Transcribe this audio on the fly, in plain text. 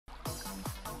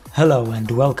Hello and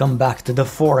welcome back to the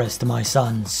forest, my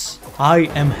sons. I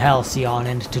am Halcyon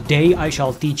and today I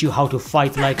shall teach you how to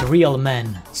fight like real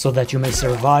men, so that you may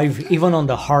survive even on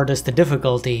the hardest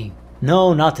difficulty.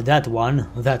 No, not that one,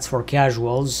 that's for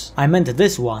casuals. I meant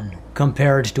this one.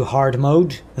 Compared to hard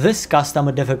mode, this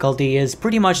custom difficulty is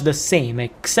pretty much the same,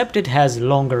 except it has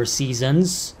longer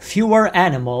seasons, fewer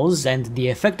animals, and the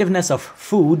effectiveness of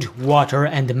food, water,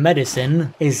 and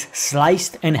medicine is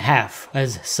sliced in half.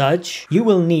 As such, you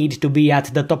will need to be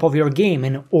at the top of your game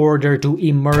in order to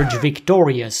emerge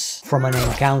victorious from an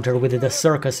encounter with the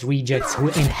circus rejects who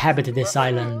inhabit this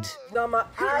island.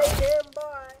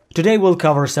 Today we'll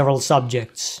cover several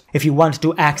subjects. If you want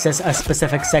to access a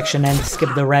specific section and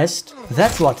skip the rest,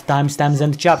 that's what timestamps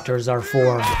and chapters are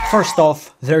for. First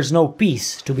off, there's no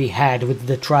peace to be had with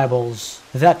the tribals.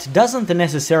 That doesn't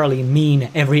necessarily mean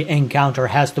every encounter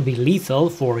has to be lethal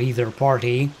for either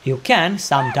party. You can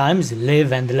sometimes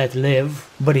live and let live,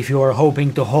 but if you are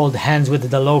hoping to hold hands with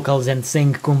the locals and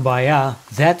sing Kumbaya,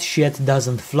 that shit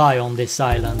doesn't fly on this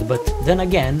island, but then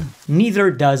again,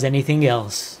 neither does anything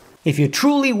else. If you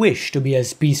truly wish to be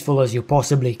as peaceful as you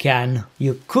possibly can,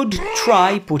 you could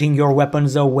try putting your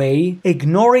weapons away,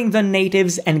 ignoring the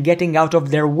natives and getting out of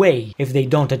their way if they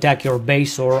don't attack your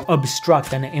base or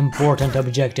obstruct an important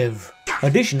objective.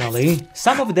 Additionally,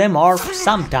 some of them are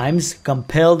sometimes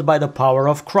compelled by the power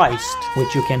of Christ,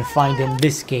 which you can find in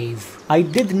this cave. I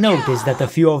did notice that a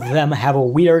few of them have a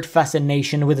weird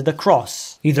fascination with the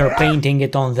cross, either painting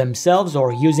it on themselves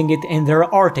or using it in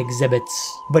their art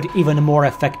exhibits. But even more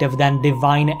effective than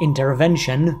divine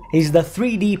intervention is the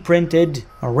 3D printed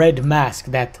red mask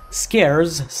that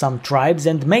scares some tribes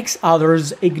and makes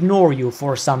others ignore you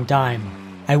for some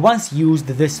time. I once used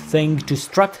this thing to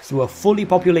strut through a fully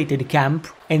populated camp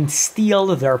and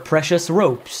steal their precious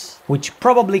ropes, which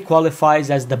probably qualifies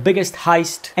as the biggest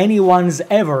heist anyone's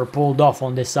ever pulled off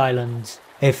on this island.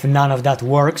 If none of that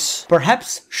works,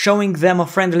 perhaps showing them a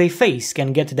friendly face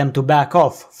can get them to back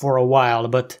off for a while,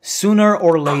 but sooner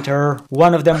or later,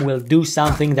 one of them will do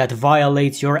something that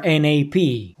violates your NAP,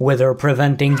 whether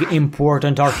preventing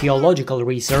important archaeological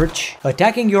research,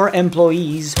 attacking your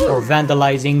employees, or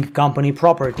vandalizing company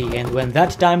property, and when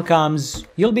that time comes,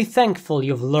 you'll be thankful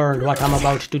you've learned what I'm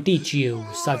about to teach you,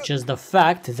 such as the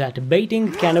fact that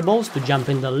baiting cannibals to jump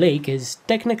in the lake is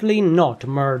technically not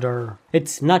murder.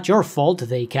 It's not your fault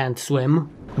they can't swim.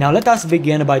 Now let us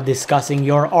begin by discussing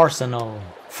your arsenal.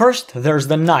 First, there's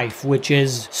the knife, which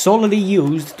is solely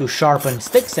used to sharpen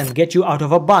sticks and get you out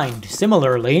of a bind.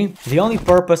 Similarly, the only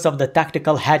purpose of the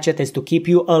tactical hatchet is to keep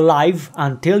you alive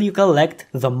until you collect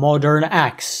the modern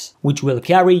axe, which will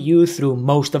carry you through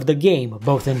most of the game,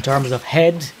 both in terms of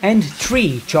head and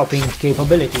tree chopping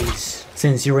capabilities.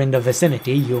 Since you're in the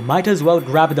vicinity, you might as well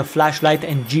grab the flashlight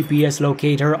and GPS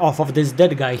locator off of this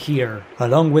dead guy here,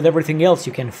 along with everything else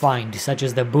you can find, such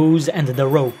as the booze and the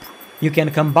rope. You can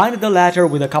combine the latter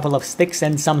with a couple of sticks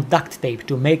and some duct tape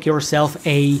to make yourself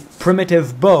a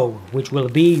primitive bow, which will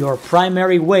be your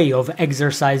primary way of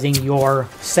exercising your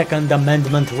Second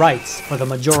Amendment rights for the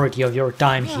majority of your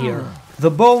time here. The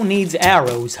bow needs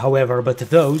arrows, however, but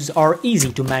those are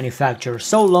easy to manufacture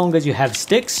so long as you have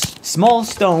sticks, small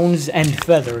stones, and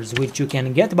feathers, which you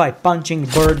can get by punching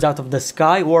birds out of the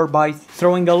sky or by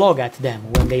throwing a log at them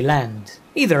when they land.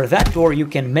 Either that or you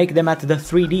can make them at the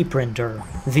 3D printer.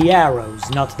 The arrows,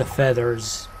 not the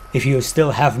feathers. If you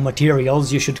still have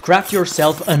materials, you should craft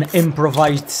yourself an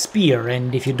improvised spear,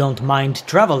 and if you don't mind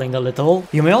traveling a little,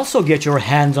 you may also get your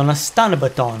hands on a stun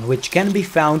baton, which can be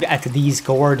found at these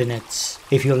coordinates.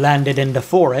 If you landed in the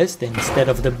forest instead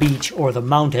of the beach or the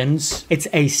mountains, it's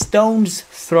a stone's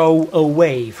throw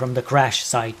away from the crash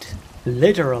site.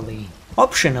 Literally.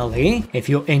 Optionally, if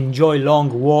you enjoy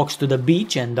long walks to the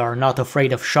beach and are not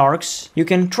afraid of sharks, you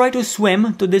can try to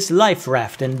swim to this life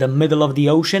raft in the middle of the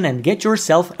ocean and get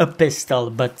yourself a pistol,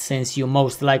 but since you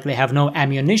most likely have no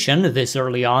ammunition this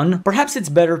early on, perhaps it's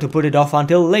better to put it off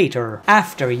until later,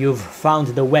 after you've found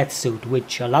the wetsuit,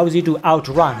 which allows you to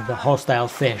outrun the hostile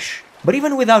fish. But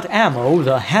even without ammo,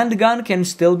 the handgun can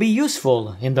still be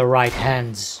useful in the right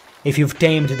hands. If you've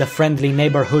tamed the friendly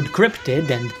neighborhood cryptid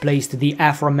and placed the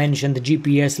aforementioned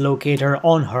GPS locator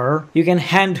on her, you can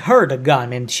hand her the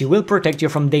gun and she will protect you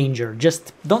from danger.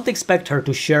 Just don't expect her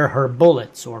to share her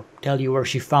bullets or tell you where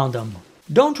she found them.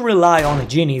 Don't rely on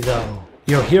Ginny though.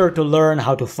 You're here to learn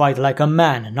how to fight like a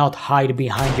man, not hide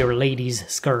behind your lady's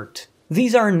skirt.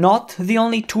 These are not the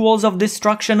only tools of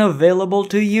destruction available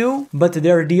to you, but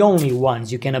they're the only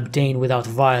ones you can obtain without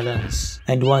violence.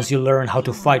 And once you learn how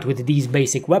to fight with these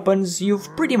basic weapons, you've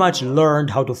pretty much learned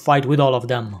how to fight with all of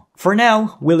them. For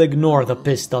now, we'll ignore the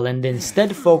pistol and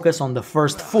instead focus on the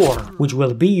first 4, which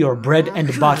will be your bread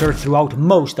and butter throughout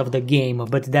most of the game,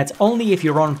 but that's only if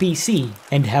you're on PC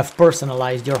and have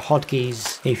personalized your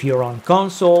hotkeys. If you're on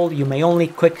console, you may only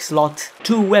quick slot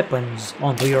 2 weapons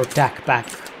onto your tac pack.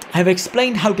 I've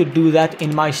explained how to do that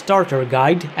in my starter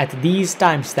guide at these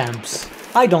timestamps.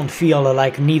 I don't feel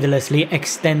like needlessly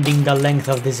extending the length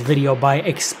of this video by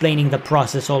explaining the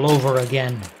process all over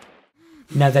again.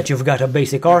 Now that you've got a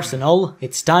basic arsenal,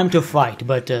 it's time to fight,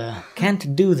 but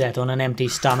can't do that on an empty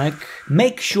stomach.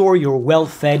 Make sure you're well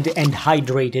fed and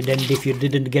hydrated, and if you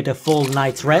didn't get a full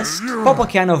night's rest, pop a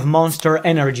can of Monster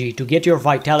Energy to get your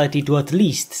vitality to at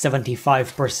least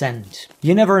 75%.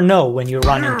 You never know when you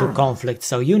run into conflict,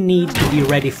 so you need to be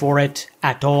ready for it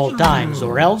at all times,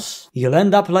 or else you'll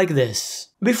end up like this.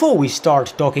 Before we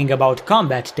start talking about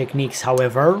combat techniques,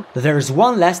 however, there's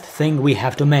one last thing we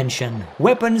have to mention.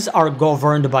 Weapons are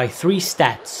governed by 3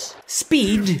 stats.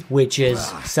 Speed, which is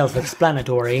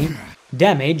self-explanatory.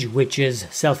 Damage, which is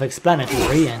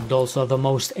self-explanatory and also the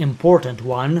most important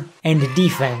one. And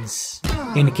defense.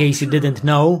 In case you didn't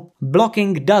know,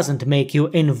 blocking doesn't make you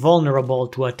invulnerable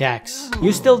to attacks.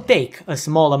 You still take a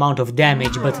small amount of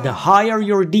damage, but the higher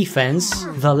your defense,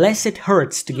 the less it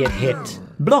hurts to get hit.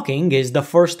 Blocking is the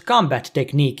first combat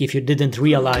technique if you didn't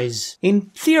realize. In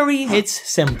theory, it's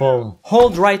simple.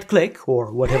 Hold right click,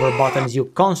 or whatever buttons you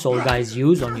console guys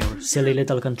use on your silly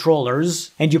little controllers,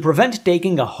 and you prevent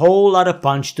taking a whole lot of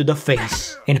punch to the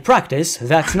face. In practice,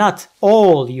 that's not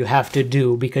all you have to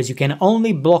do, because you can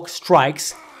only block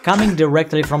strikes coming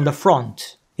directly from the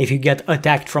front. If you get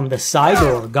attacked from the side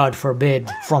or, God forbid,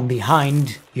 from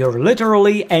behind, you're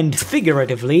literally and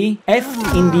figuratively F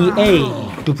in the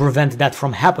A. To prevent that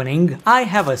from happening, I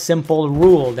have a simple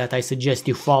rule that I suggest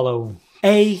you follow.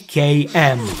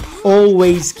 AKM.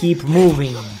 Always keep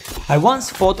moving. I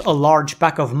once fought a large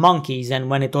pack of monkeys,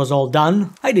 and when it was all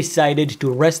done, I decided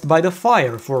to rest by the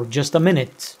fire for just a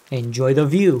minute. Enjoy the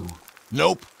view.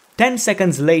 Nope. 10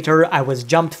 seconds later, I was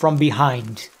jumped from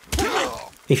behind.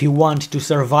 If you want to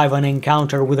survive an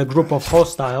encounter with a group of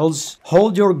hostiles,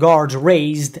 hold your guard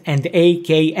raised and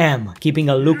AKM, keeping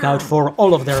a lookout for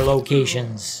all of their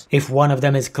locations. If one of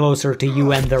them is closer to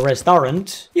you and the rest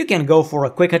aren't, you can go for a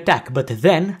quick attack, but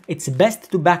then it's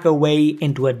best to back away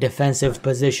into a defensive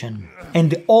position.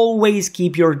 And always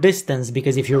keep your distance,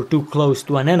 because if you're too close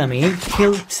to an enemy,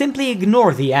 he'll simply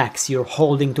ignore the axe you're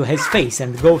holding to his face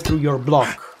and go through your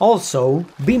block. Also,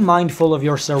 be mindful of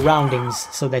your surroundings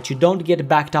so that you don't get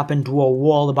backed up into a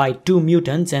wall by 2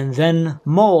 mutants and then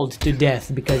mauled to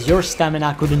death because your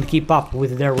stamina couldn't keep up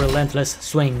with their relentless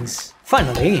swings.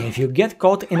 Finally, if you get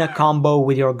caught in a combo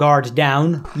with your guard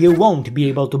down, you won't be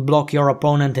able to block your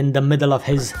opponent in the middle of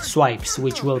his swipes,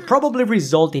 which will probably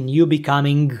result in you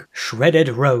becoming shredded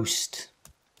roast.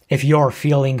 If you're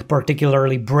feeling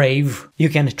particularly brave, you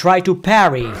can try to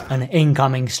parry an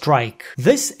incoming strike.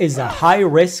 This is a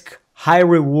high-risk,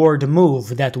 high-reward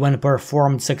move that, when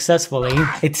performed successfully,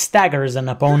 it staggers an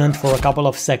opponent for a couple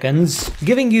of seconds,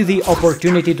 giving you the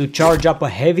opportunity to charge up a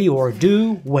heavy or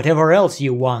do whatever else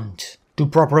you want. To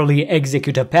properly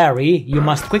execute a parry, you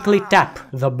must quickly tap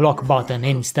the block button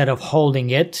instead of holding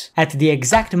it at the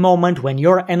exact moment when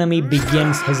your enemy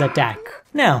begins his attack.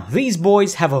 Now, these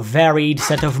boys have a varied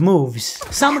set of moves.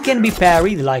 Some can be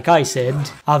parried, like I said,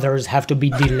 others have to be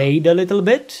delayed a little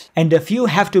bit, and a few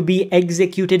have to be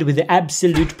executed with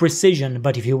absolute precision,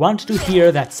 but if you want to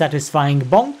hear that satisfying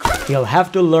bonk, you'll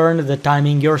have to learn the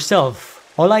timing yourself.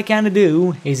 All I can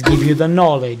do is give you the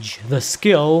knowledge. The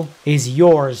skill is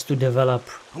yours to develop.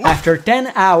 After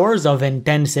 10 hours of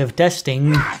intensive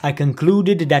testing, I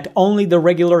concluded that only the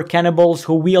regular cannibals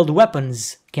who wield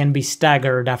weapons can be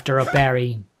staggered after a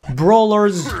parry.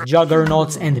 Brawlers,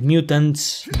 juggernauts, and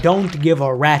mutants don't give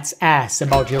a rat's ass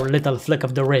about your little flick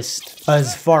of the wrist.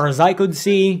 As far as I could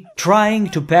see, trying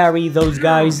to parry those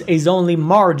guys is only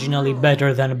marginally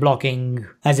better than blocking,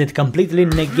 as it completely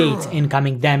negates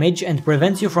incoming damage and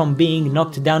prevents you from being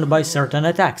knocked down by certain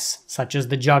attacks, such as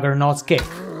the juggernaut's kick.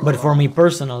 But for me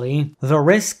personally, the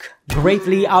risk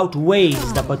greatly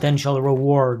outweighs the potential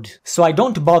reward, so I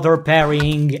don't bother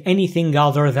parrying anything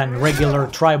other than regular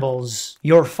tribals.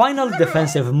 Your final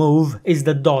defensive move is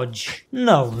the dodge.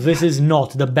 No, this is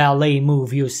not the ballet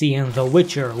move you see in The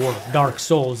Witcher or Dark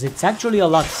Souls. It's actually a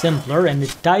lot simpler, and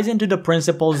it ties into the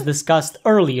principles discussed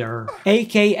earlier,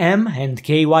 AKM and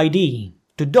KYD.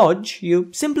 To dodge, you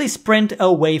simply sprint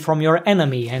away from your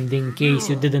enemy, and in case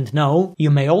you didn't know, you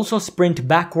may also sprint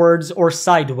backwards or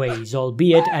sideways,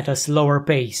 albeit at a slower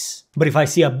pace. But if I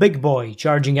see a big boy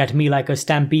charging at me like a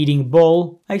stampeding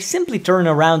bull, I simply turn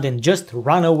around and just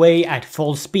run away at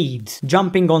full speed,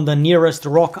 jumping on the nearest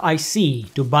rock I see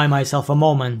to buy myself a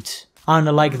moment.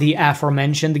 Unlike the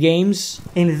aforementioned games,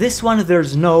 in this one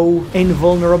there's no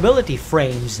invulnerability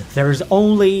frames, there's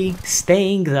only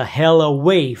staying the hell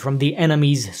away from the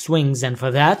enemy's swings, and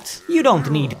for that, you don't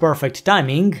need perfect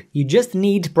timing, you just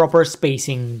need proper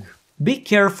spacing. Be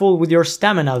careful with your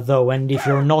stamina though, and if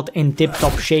you're not in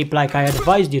tip-top shape like I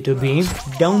advised you to be,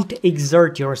 don't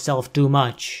exert yourself too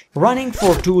much. Running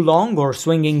for too long or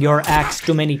swinging your axe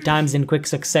too many times in quick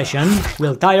succession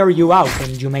will tire you out,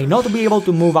 and you may not be able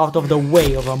to move out of the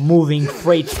way of a moving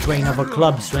freight train of a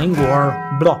club swing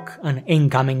or block an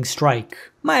incoming strike.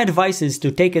 My advice is to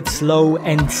take it slow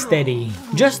and steady.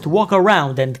 Just walk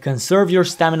around and conserve your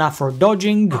stamina for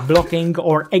dodging, blocking,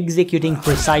 or executing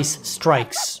precise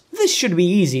strikes. This should be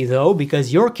easy though,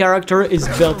 because your character is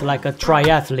built like a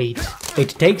triathlete. It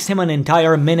takes him an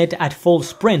entire minute at full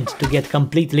sprint to get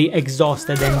completely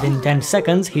exhausted, and in 10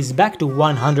 seconds he's back to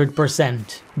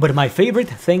 100%. But my favorite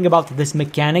thing about this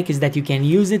mechanic is that you can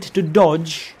use it to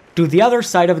dodge to the other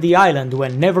side of the island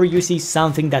whenever you see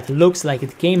something that looks like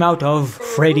it came out of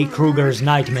Freddy Krueger's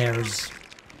nightmares.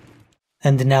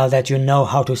 And now that you know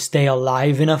how to stay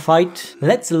alive in a fight,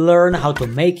 let's learn how to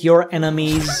make your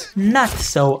enemies not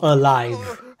so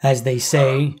alive. As they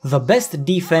say, the best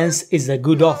defense is a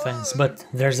good offense, but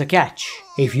there's a catch.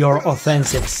 If your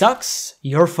offensive sucks,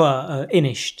 you're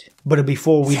finished. But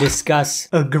before we discuss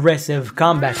aggressive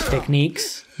combat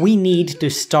techniques, we need to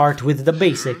start with the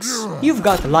basics. You've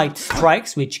got light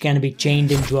strikes, which can be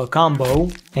chained into a combo,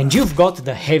 and you've got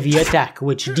the heavy attack,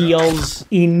 which deals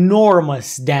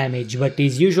enormous damage, but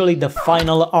is usually the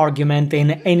final argument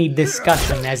in any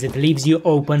discussion, as it leaves you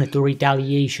open to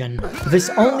retaliation. This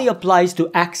only applies to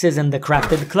axes and the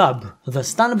crafted club. The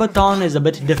stun baton is a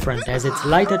bit different, as its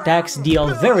light attacks deal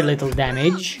very little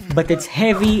damage, but its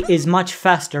heavy is much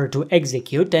faster to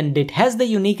execute, and it has the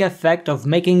unique effect of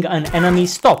making an enemy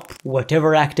stop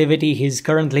whatever activity he's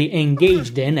currently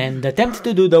engaged in and attempt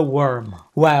to do the worm.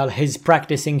 While he's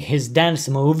practicing his dance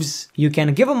moves, you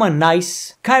can give him a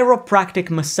nice chiropractic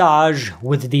massage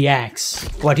with the axe.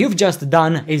 What you've just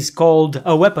done is called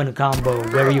a weapon combo,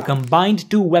 where you combined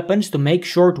two weapons to make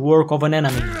short work of an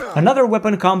enemy. Another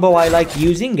weapon combo I like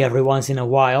using every once in a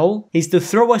while is to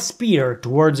throw a spear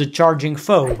towards a charging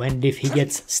foe, and if he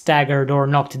gets staggered or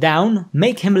knocked down,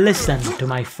 make him listen to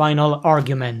my final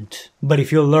argument. But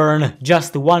if you learn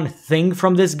just one thing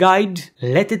from this guide,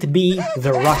 let it be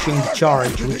the rushing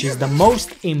charge, which is the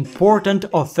most important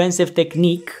offensive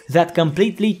technique that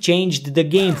completely changed the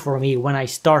game for me when I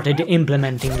started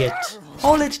implementing it.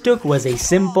 All it took was a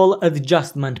simple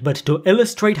adjustment, but to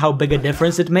illustrate how big a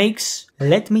difference it makes,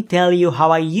 let me tell you how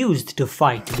I used to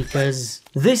fight, because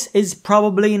this is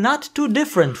probably not too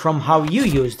different from how you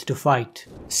used to fight.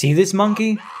 See this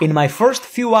monkey? In my first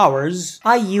few hours,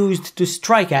 I used to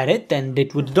strike at it and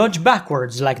it would dodge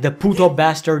backwards like the puto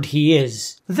bastard he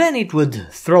is. Then it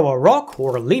would throw a rock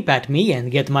or leap at me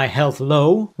and get my health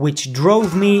low, which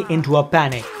drove me into a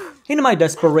panic. In my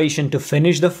desperation to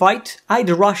finish the fight, I'd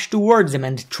rush towards him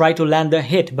and try to land a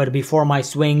hit, but before my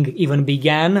swing even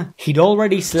began, he'd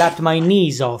already slapped my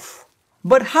knees off.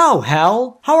 But how,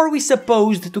 Hal? How are we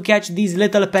supposed to catch these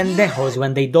little pendejos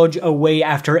when they dodge away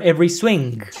after every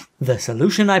swing? The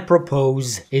solution I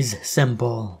propose is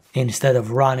simple. Instead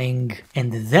of running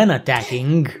and then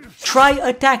attacking, try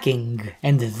attacking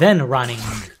and then running.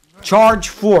 Charge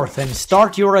forth and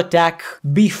start your attack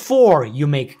before you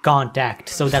make contact,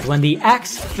 so that when the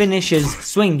axe finishes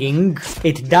swinging,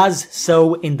 it does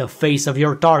so in the face of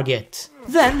your target.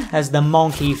 Then, as the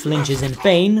monkey flinches in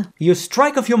pain, you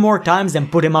strike a few more times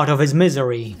and put him out of his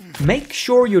misery. Make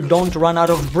sure you don't run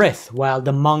out of breath while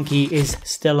the monkey is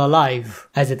still alive,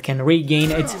 as it can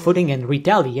regain its footing and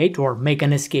retaliate or make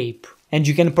an escape. And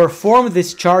you can perform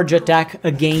this charge attack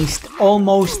against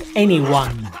almost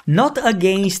anyone. Not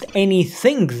against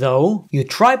anything though. You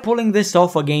try pulling this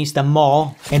off against a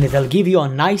maw and it'll give you a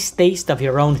nice taste of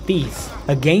your own teeth.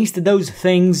 Against those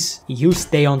things, you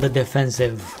stay on the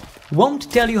defensive. Won't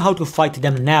tell you how to fight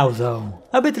them now though.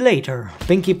 A bit later,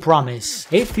 pinky promise,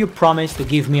 if you promise to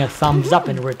give me a thumbs up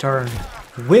in return.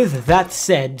 With that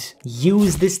said,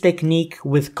 use this technique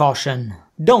with caution.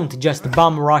 don't just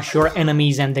bum rush your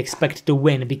enemies and expect to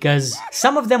win, because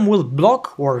some of them will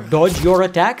block or dodge your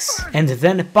attacks and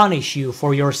then punish you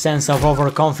for your sense of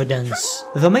overconfidence.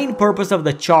 The main purpose of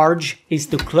the charge is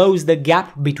to close the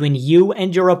gap between you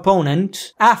and your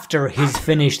opponent after he's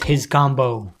finished his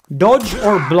combo. Dodge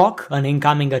or block an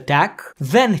incoming attack,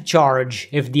 then charge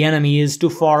if the enemy is too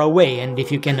far away, and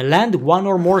if you can land one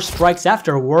or more strikes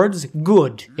afterwards,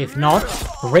 good. If not,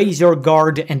 raise your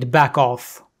guard and back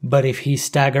off. But if he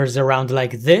staggers around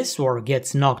like this or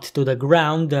gets knocked to the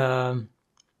ground,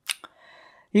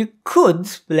 you could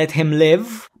let him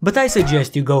live, but I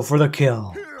suggest you go for the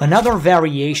kill. Another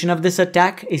variation of this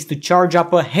attack is to charge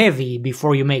up a heavy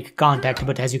before you make contact,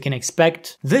 but as you can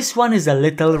expect, this one is a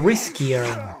little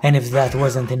riskier. And if that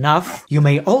wasn't enough, you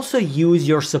may also use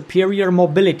your superior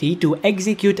mobility to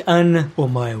execute an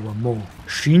Omaewa Mo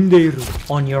Shindeiru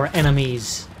on your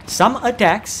enemies. Some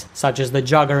attacks, such as the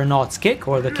Juggernaut's kick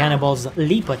or the Cannibal's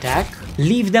leap attack,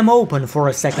 leave them open for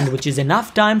a second, which is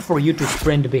enough time for you to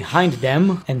sprint behind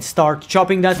them and start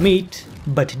chopping that meat.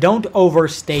 But don't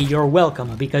overstay your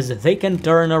welcome, because they can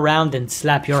turn around and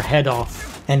slap your head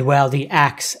off. And while the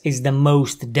axe is the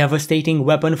most devastating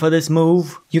weapon for this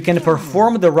move, you can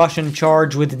perform the Russian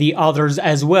charge with the others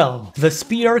as well. The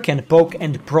spear can poke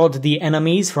and prod the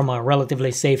enemies from a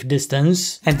relatively safe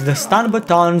distance, and the stun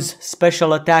baton's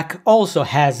special attack also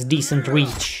has decent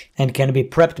reach, and can be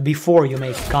prepped before you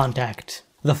make contact.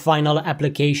 The final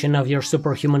application of your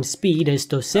superhuman speed is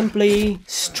to simply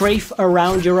strafe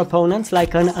around your opponents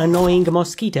like an annoying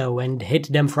mosquito and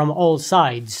hit them from all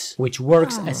sides, which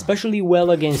works especially well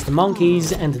against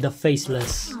monkeys and the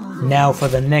faceless. Now for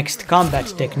the next combat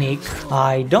technique.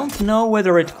 I don't know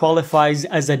whether it qualifies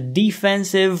as a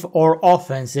defensive or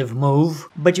offensive move,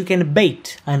 but you can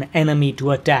bait an enemy to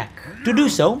attack. To do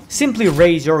so, simply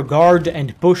raise your guard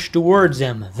and push towards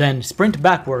him, then sprint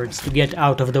backwards to get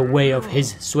out of the way of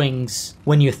his swings.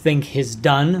 When you think he's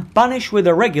done, punish with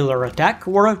a regular attack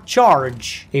or a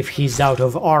charge if he's out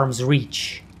of arm's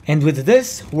reach. And with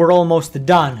this, we're almost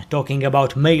done talking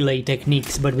about melee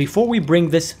techniques, but before we bring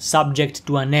this subject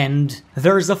to an end,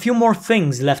 there's a few more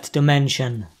things left to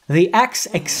mention. The axe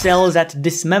excels at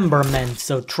dismemberment,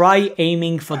 so try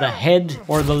aiming for the head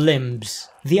or the limbs.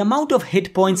 The amount of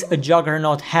hit points a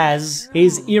Juggernaut has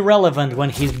is irrelevant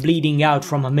when he's bleeding out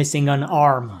from missing an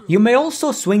arm. You may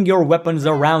also swing your weapons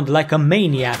around like a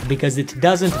maniac, because it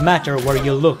doesn't matter where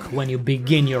you look when you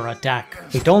begin your attack.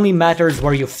 It only matters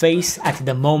where you face at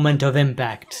the moment of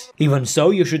impact. Even so,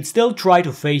 you should still try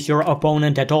to face your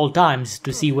opponent at all times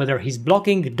to see whether he's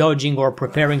blocking, dodging, or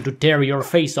preparing to tear your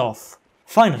face off.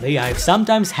 Finally, I've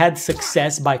sometimes had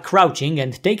success by crouching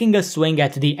and taking a swing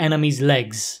at the enemy's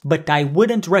legs, but I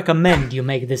wouldn't recommend you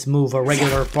make this move a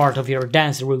regular part of your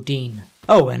dance routine.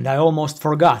 Oh, and I almost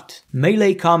forgot.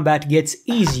 Melee combat gets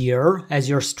easier as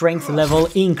your strength level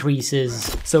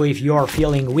increases, so if you're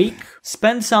feeling weak,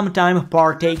 spend some time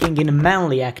partaking in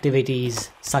manly activities,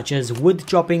 such as wood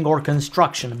chopping or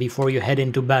construction before you head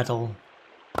into battle.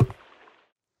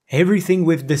 Everything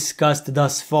we've discussed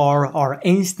thus far are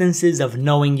instances of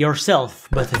knowing yourself,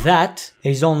 but that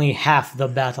is only half the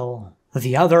battle.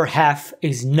 The other half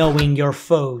is knowing your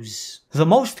foes. The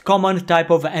most common type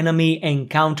of enemy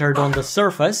encountered on the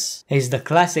surface is the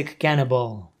classic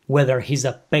cannibal. Whether he's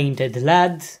a painted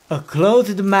lad, a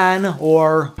clothed man,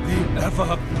 or the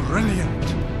ever-brilliant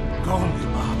gold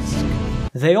mask.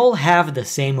 They all have the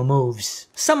same moves.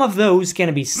 Some of those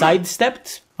can be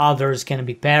sidestepped, others can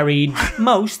be parried,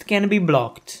 most can be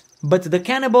blocked. But the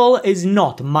cannibal is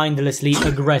not mindlessly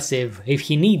aggressive. If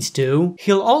he needs to,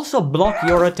 he'll also block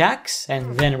your attacks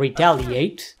and then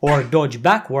retaliate, or dodge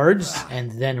backwards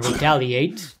and then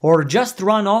retaliate, or just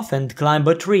run off and climb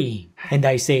a tree. And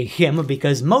I say him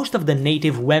because most of the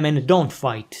native women don't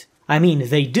fight. I mean,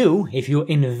 they do if you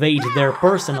invade their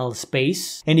personal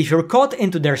space, and if you're caught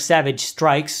into their savage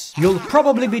strikes, you'll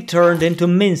probably be turned into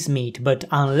mincemeat, but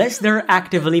unless they're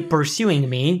actively pursuing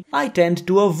me, I tend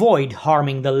to avoid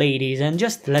harming the ladies and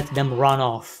just let them run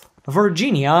off.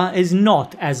 Virginia is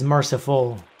not as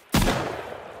merciful.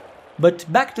 But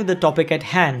back to the topic at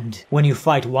hand. When you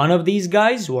fight one of these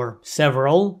guys, or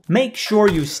several, make sure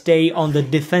you stay on the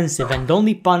defensive and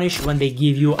only punish when they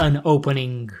give you an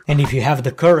opening. And if you have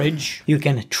the courage, you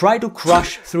can try to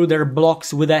crush through their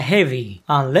blocks with a heavy,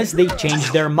 unless they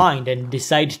change their mind and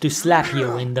decide to slap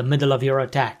you in the middle of your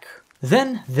attack.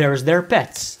 Then there's their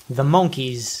pets, the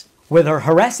monkeys. Whether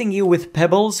harassing you with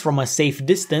pebbles from a safe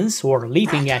distance or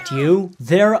leaping at you,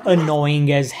 they're annoying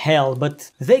as hell,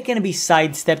 but they can be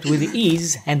sidestepped with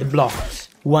ease and blocked.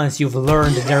 Once you've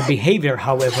learned their behavior,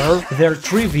 however, they're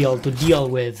trivial to deal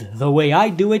with. The way I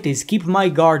do it is keep my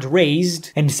guard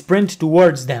raised and sprint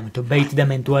towards them to bait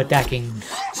them into attacking.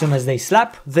 Soon as they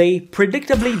slap, they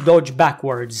predictably dodge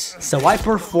backwards, so I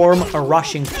perform a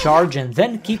rushing charge and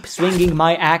then keep swinging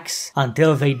my axe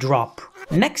until they drop.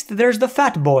 Next there's the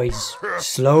fat boys.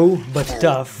 Slow but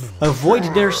tough, avoid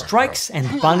their strikes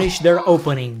and punish their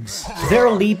openings. Their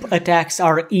leap attacks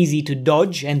are easy to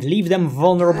dodge and leave them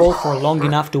vulnerable for long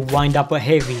enough to wind up a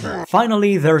heavy.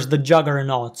 Finally there's the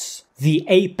juggernauts, the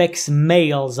apex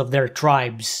males of their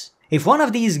tribes. If one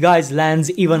of these guys lands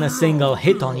even a single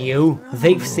hit on you,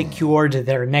 they've secured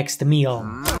their next meal.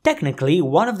 Technically,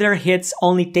 one of their hits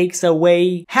only takes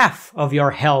away half of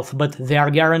your health, but they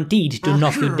are guaranteed to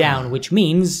knock you down, which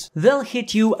means they'll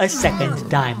hit you a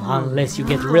second time, unless you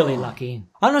get really lucky.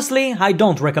 Honestly, I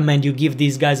don't recommend you give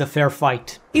these guys a fair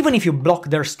fight. Even if you block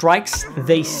their strikes,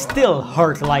 they still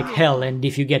hurt like hell, and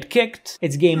if you get kicked,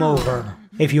 it's game over.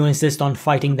 If you insist on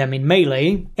fighting them in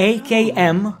melee,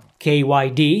 AKM,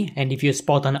 KYD, and if you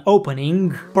spot an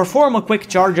opening, perform a quick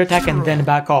charge attack and then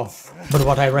back off. But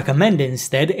what I recommend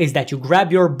instead is that you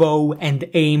grab your bow and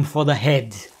aim for the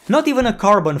head. Not even a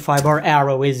carbon fiber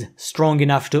arrow is strong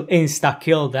enough to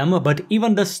insta-kill them, but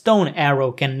even the stone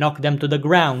arrow can knock them to the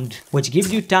ground, which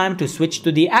gives you time to switch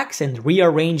to the axe and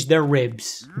rearrange their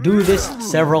ribs. Do this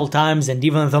several times and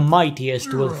even the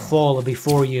mightiest will fall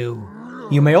before you.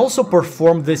 You may also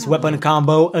perform this weapon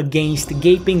combo against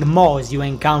gaping maws you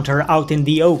encounter out in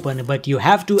the open, but you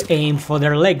have to aim for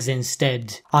their legs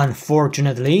instead.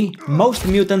 Unfortunately, most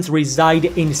mutants reside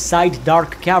inside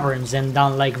dark caverns, and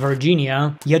unlike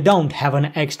Virginia, you don't have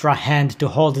an extra hand to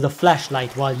hold the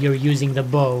flashlight while you're using the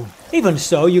bow. Even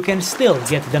so, you can still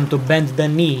get them to bend the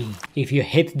knee if you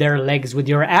hit their legs with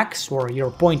your axe or your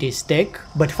pointy stick,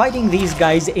 but fighting these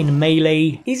guys in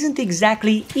melee isn't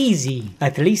exactly easy,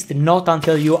 at least not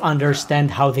until you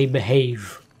understand how they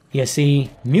behave. You see,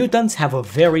 mutants have a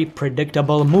very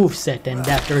predictable moveset, and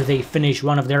after they finish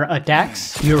one of their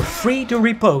attacks, you're free to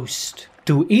riposte.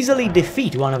 To easily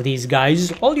defeat one of these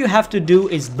guys, all you have to do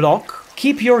is block,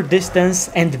 keep your distance,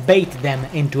 and bait them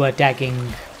into attacking.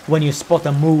 When you spot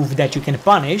a move that you can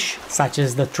punish, such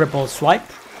as the triple swipe,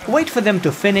 wait for them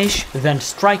to finish, then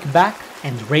strike back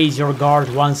and raise your guard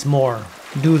once more.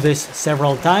 Do this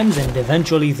several times and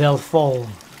eventually they'll fall.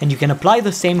 And you can apply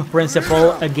the same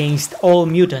principle against all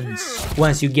mutants.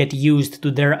 Once you get used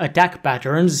to their attack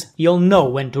patterns, you'll know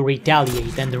when to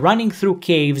retaliate, and running through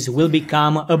caves will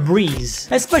become a breeze,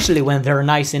 especially when they're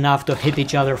nice enough to hit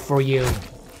each other for you.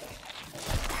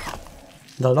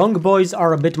 The long boys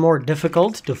are a bit more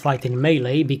difficult to fight in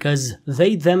melee because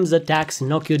them's attacks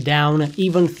knock you down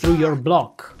even through your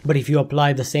block. But if you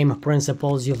apply the same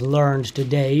principles you've learned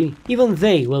today, even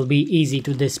they will be easy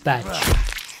to dispatch.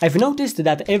 I've noticed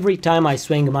that every time I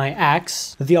swing my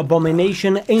axe, the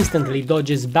abomination instantly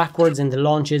dodges backwards and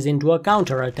launches into a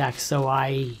counter-attack, so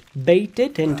I bait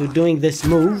it into doing this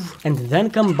move, and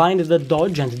then combine the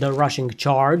dodge and the rushing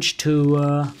charge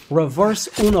to reverse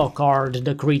Uno card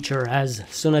the creature as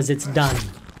soon as it's done.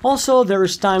 Also,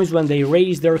 there's times when they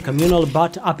raise their communal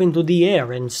butt up into the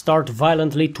air and start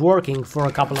violently twerking for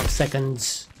a couple of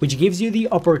seconds, which gives you the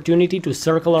opportunity to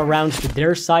circle around to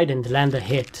their side and land a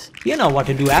hit. You know what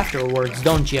to do afterwards,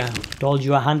 don't you? Told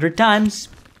you 100 times.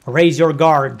 Raise your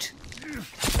guard.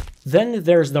 Then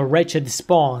there's the wretched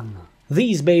spawn.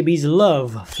 These babies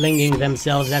love flinging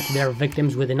themselves at their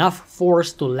victims with enough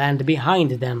force to land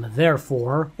behind them,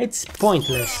 therefore, it's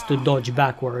pointless to dodge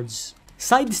backwards.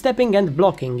 Sidestepping and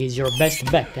blocking is your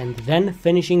best bet, and then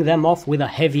finishing them off with a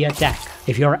heavy attack,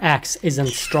 if your axe isn't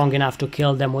strong enough to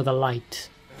kill them with a light.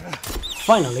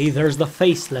 Finally, there's the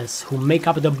Faceless, who make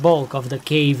up the bulk of the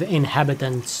cave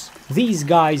inhabitants. These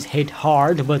guys hit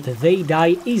hard, but they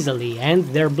die easily, and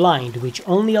they're blind, which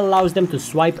only allows them to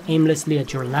swipe aimlessly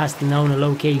at your last known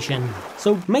location.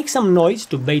 So make some noise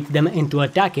to bait them into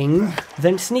attacking,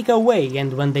 then sneak away,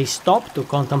 and when they stop to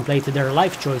contemplate their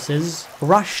life choices,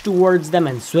 rush towards them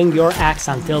and swing your axe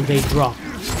until they drop.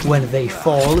 When they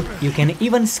fall, you can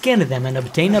even skin them and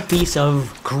obtain a piece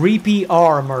of creepy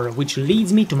armor, which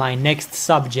leads me to my next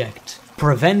subject: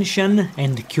 prevention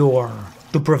and cure.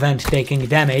 To prevent taking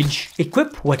damage,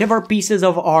 equip whatever pieces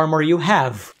of armor you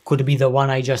have. Could be the one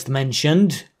I just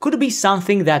mentioned, could be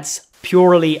something that's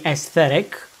purely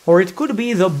aesthetic, or it could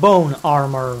be the bone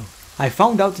armor. I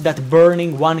found out that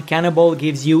burning one cannibal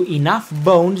gives you enough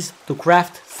bones to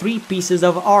craft 3 pieces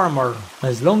of armor,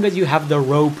 as long as you have the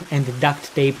rope and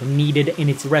duct tape needed in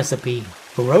its recipe.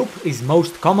 Rope is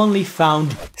most commonly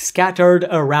found scattered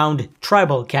around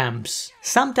tribal camps,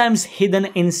 sometimes hidden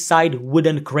inside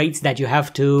wooden crates that you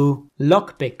have to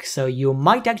lockpick, so you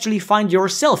might actually find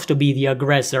yourself to be the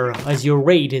aggressor as you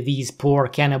raid these poor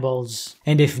cannibals.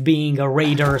 And if being a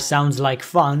raider sounds like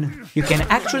fun, you can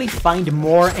actually find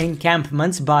more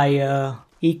encampments by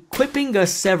equipping a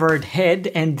severed head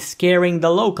and scaring the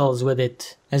locals with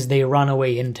it. As they run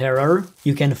away in terror,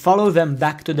 you can follow them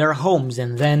back to their homes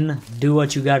and then do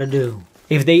what you gotta do.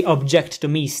 If they object to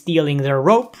me stealing their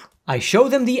rope, I show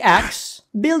them the axe,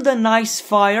 build a nice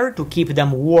fire to keep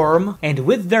them warm, and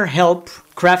with their help,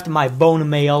 craft my bone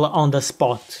mail on the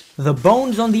spot. The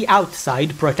bones on the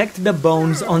outside protect the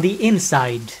bones on the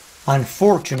inside.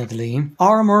 Unfortunately,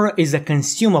 armor is a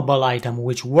consumable item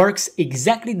which works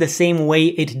exactly the same way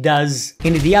it does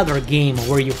in the other game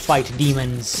where you fight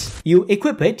demons. You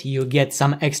equip it, you get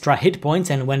some extra hit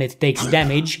points, and when it takes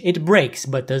damage, it breaks,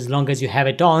 but as long as you have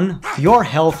it on, your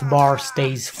health bar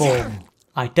stays full.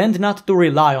 I tend not to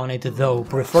rely on it though,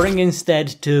 preferring instead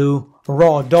to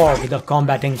raw dog the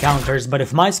combat encounters, but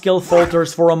if my skill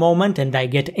falters for a moment and I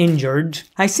get injured,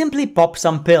 I simply pop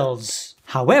some pills.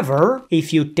 However,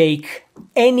 if you take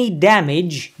any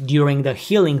damage during the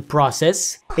healing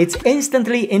process, it's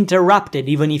instantly interrupted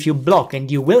even if you block,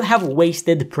 and you will have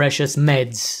wasted precious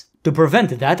meds. To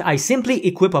prevent that, I simply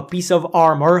equip a piece of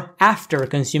armor after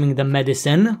consuming the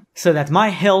medicine, so that my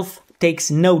health takes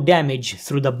no damage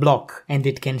through the block, and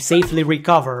it can safely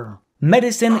recover.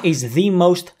 Medicine is the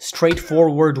most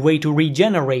straightforward way to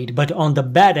regenerate, but on the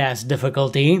badass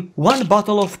difficulty, 1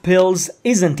 bottle of pills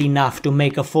isn't enough to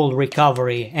make a full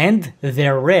recovery, and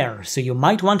they're rare, so you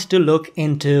might want to look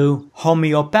into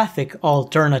homeopathic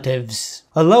alternatives.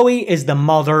 Aloe is the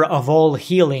mother of all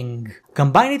healing.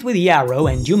 Combine it with yarrow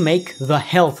and you make the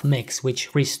health mix,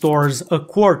 which restores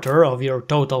 1/4 of your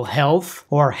total health,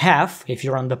 or half if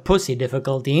you're on the pussy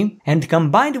difficulty, and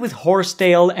combined with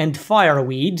horsetail and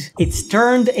fireweed, it's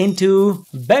turned into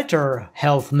better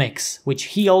health mix,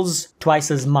 which heals twice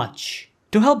as much.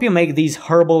 To help you make these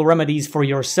herbal remedies for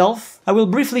yourself, I will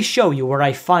briefly show you where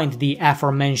I find the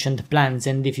aforementioned plants,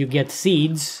 and if you get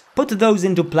seeds, put those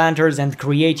into planters and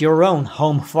create your own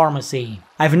home pharmacy.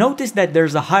 I've noticed that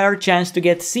there's a higher chance to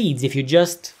get seeds if you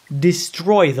just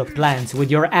destroy the plants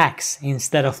with your axe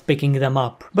instead of picking them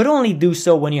up, but only do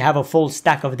so when you have a full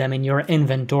stack of them in your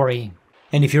inventory.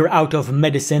 And if you're out of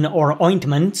medicine or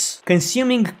ointments,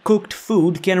 consuming cooked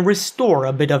food can restore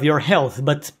a bit of your health,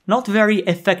 but not very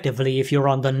effectively if you're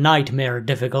on the nightmare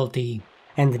difficulty.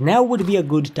 And now would be a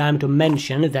good time to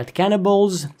mention that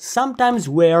cannibals sometimes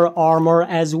wear armor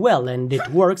as well, and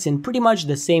it works in pretty much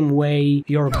the same way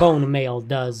your bone mail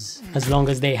does. As long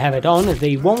as they have it on,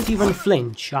 they won't even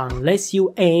flinch, unless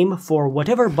you aim for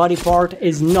whatever body part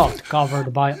is not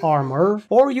covered by armor,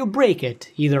 or you break it,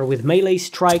 either with melee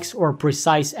strikes or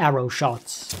precise arrow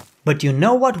shots. But you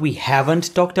know what we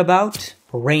haven't talked about?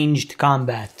 Ranged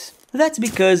combat. That's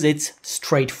because it's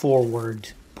straightforward.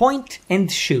 Point and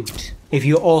shoot. If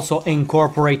you also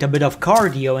incorporate a bit of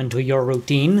cardio into your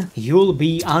routine, you'll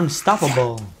be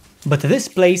unstoppable. But this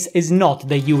place is not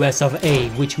the US of A,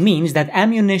 which means that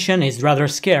ammunition is rather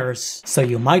scarce, so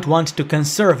you might want to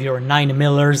conserve your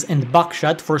 9mm and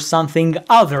buckshot for something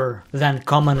other than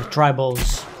common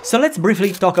tribals. So let's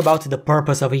briefly talk about the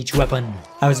purpose of each weapon.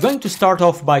 I was going to start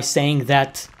off by saying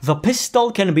that the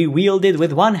pistol can be wielded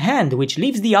with one hand, which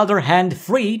leaves the other hand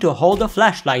free to hold a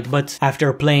flashlight, but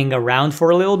after playing around for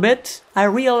a little bit, I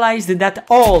realized that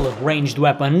all ranged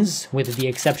weapons, with the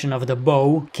exception of the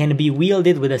bow, can be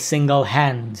wielded with a single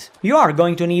hand. You are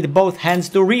going to need both hands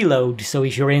to reload, so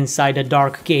if you're inside a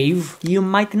dark cave, you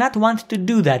might not want to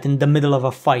do that in the middle of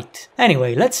a fight.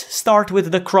 Anyway, let's start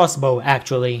with the crossbow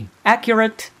actually.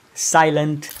 Accurate,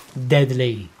 silent,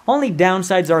 deadly. Only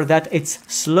downsides are that it's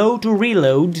slow to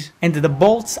reload, and the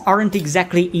bolts aren't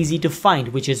exactly easy to find,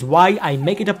 which is why I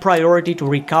make it a priority to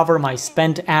recover my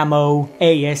spent ammo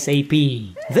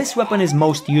ASAP. This weapon is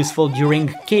most useful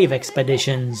during cave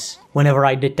expeditions. Whenever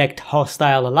I detect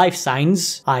hostile life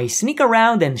signs, I sneak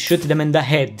around and shoot them in the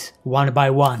head, one by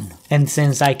one. And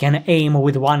since I can aim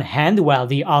with one hand while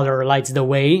the other lights the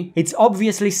way, it's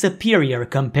obviously superior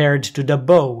compared to the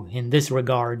bow in this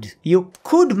regard. You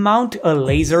could mount a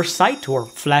laser sight or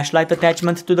flashlight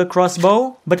attachment to the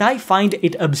crossbow, but I find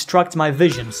it obstructs my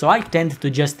vision, so I tend to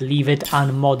just leave it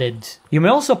unmodded. You may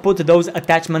also put those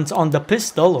attachments on the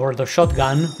pistol or the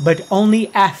shotgun, but only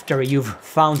after you've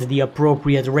found the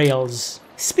appropriate rails.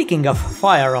 Speaking of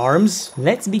firearms,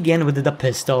 let's begin with the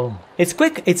pistol. It's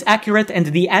quick, it's accurate, and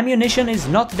the ammunition is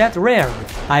not that rare.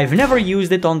 I've never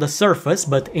used it on the surface,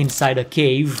 but inside a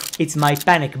cave, it's my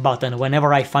panic button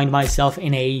whenever I find myself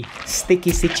in a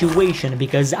sticky situation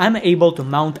because I'm able to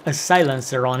mount a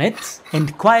silencer on it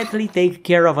and quietly take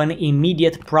care of an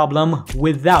immediate problem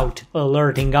without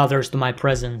alerting others to my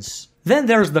presence. Then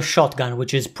there's the shotgun,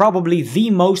 which is probably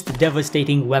the most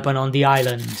devastating weapon on the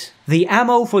island. The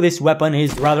ammo for this weapon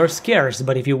is rather scarce,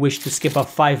 but if you wish to skip a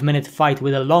 5-minute fight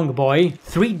with a long boy,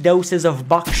 3 doses of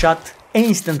buckshot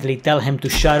instantly tell him to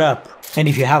shut up. And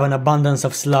if you have an abundance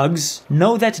of slugs,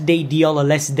 know that they deal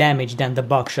less damage than the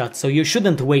buckshot, so you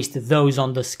shouldn't waste those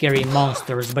on the scary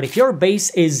monsters. But if your base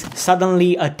is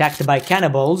suddenly attacked by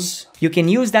cannibals, you can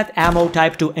use that ammo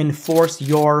type to enforce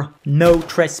your no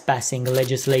trespassing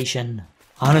legislation.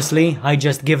 Honestly, I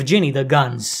just give Ginny the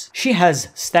guns. She has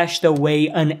stashed away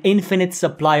an infinite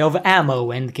supply of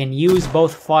ammo and can use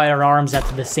both firearms at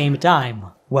the same time,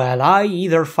 while I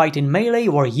either fight in melee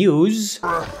or use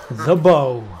the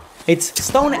bow. Its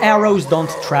stone arrows don't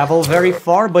travel very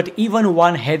far, but even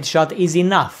one headshot is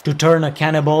enough to turn a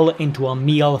cannibal into a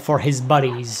meal for his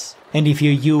buddies. And if you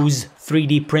use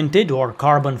 3D printed or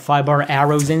carbon fiber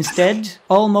arrows instead,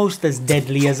 almost as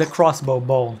deadly as a crossbow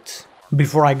bolt.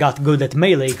 Before I got good at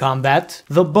melee combat,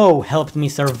 the bow helped me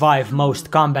survive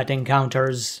most combat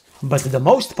encounters. But the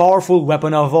most powerful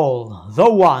weapon of all, the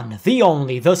one, the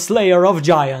only, the slayer of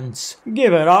giants.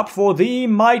 Give it up for the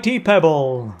mighty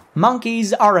pebble.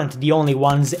 Monkeys aren't the only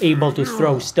ones able to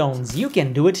throw stones, you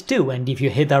can do it too, and if you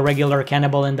hit a regular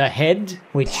cannibal in the head,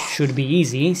 which should be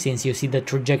easy since you see the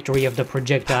trajectory of the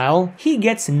projectile, he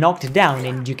gets knocked down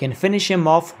and you can finish him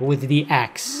off with the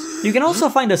axe. You can also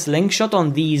find a slingshot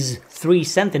on these 3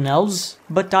 sentinels,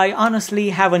 but I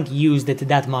honestly haven't used it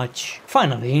that much.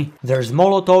 Finally, there's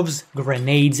molotovs,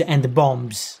 grenades and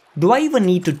bombs. Do I even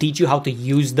need to teach you how to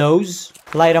use those?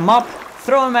 Light them up,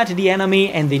 throw them at the enemy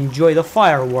and enjoy the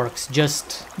fireworks,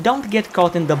 just don't get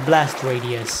caught in the blast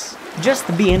radius.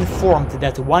 Just be informed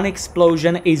that one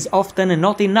explosion is often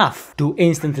not enough to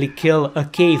instantly kill a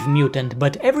cave mutant,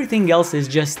 but everything else is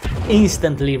just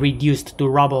instantly reduced to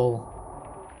rubble.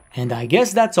 And I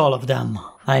guess that's all of them.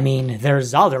 I mean,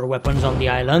 there's other weapons on the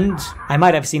island. I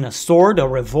might have seen a sword, a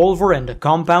revolver and a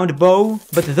compound bow,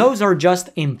 but those are just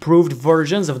improved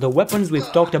versions of the weapons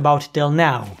we've talked about till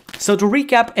now. So to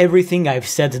recap everything I've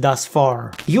said thus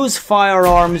far, use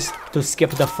firearms to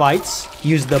skip the fights,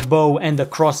 use the bow and the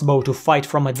crossbow to fight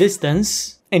from a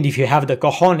distance, and if you have the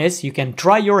cojones, you can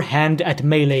try your hand at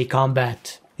melee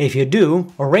combat. If you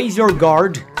do, raise your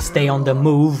guard, stay on the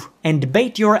move, and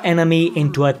bait your enemy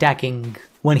into attacking.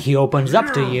 When he opens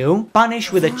up to you,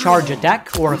 punish with a charge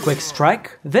attack or a quick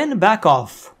strike, then back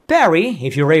off. Parry,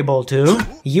 if you're able to,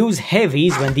 use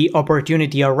heavies when the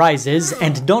opportunity arises,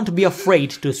 and don't be afraid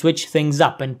to switch things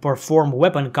up and perform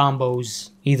weapon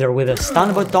combos, either with a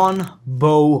stun baton,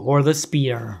 bow, or the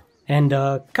spear. And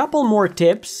a couple more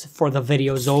tips for the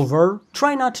video's over.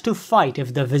 Try not to fight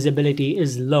if the visibility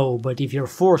is low, but if you're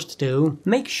forced to,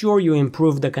 make sure you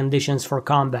improve the conditions for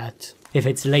combat. If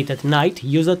it's late at night,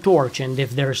 use a torch, and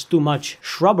if there's too much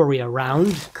shrubbery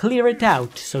around, clear it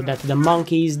out so that the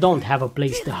monkeys don't have a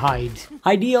place to hide.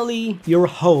 Ideally, you're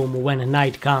home when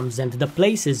night comes and the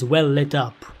place is well lit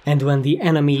up. And when the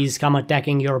enemies come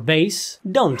attacking your base,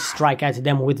 don't strike at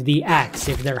them with the axe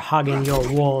if they're hugging your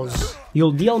walls.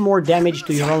 You'll deal more damage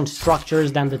to your own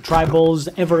structures than the tribals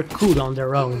ever could on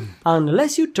their own.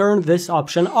 Unless you turn this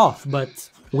option off, but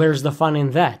where's the fun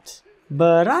in that?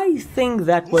 But I think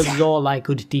that was all I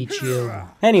could teach you.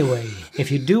 Anyway, if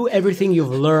you do everything you've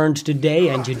learned today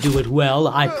and you do it well,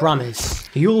 I promise,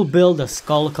 you'll build a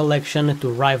skull collection to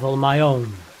rival my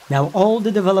own. Now all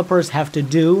the developers have to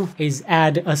do is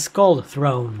add a skull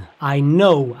throne. I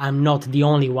know I'm not the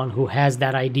only one who has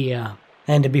that idea.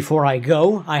 And before I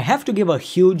go, I have to give a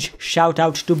huge shout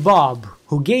out to Bob,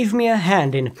 who gave me a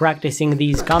hand in practicing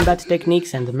these combat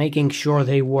techniques and making sure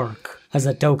they work. As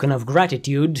a token of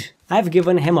gratitude, I've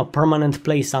given him a permanent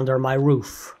place under my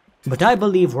roof. But I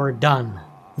believe we're done.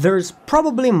 There's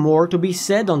probably more to be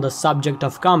said on the subject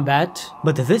of combat,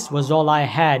 but this was all I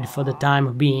had for the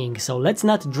time being, so let's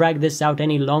not drag this out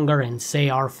any longer and say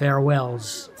our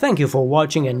farewells. Thank you for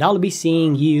watching, and I'll be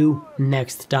seeing you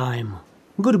next time.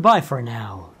 Goodbye for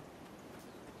now.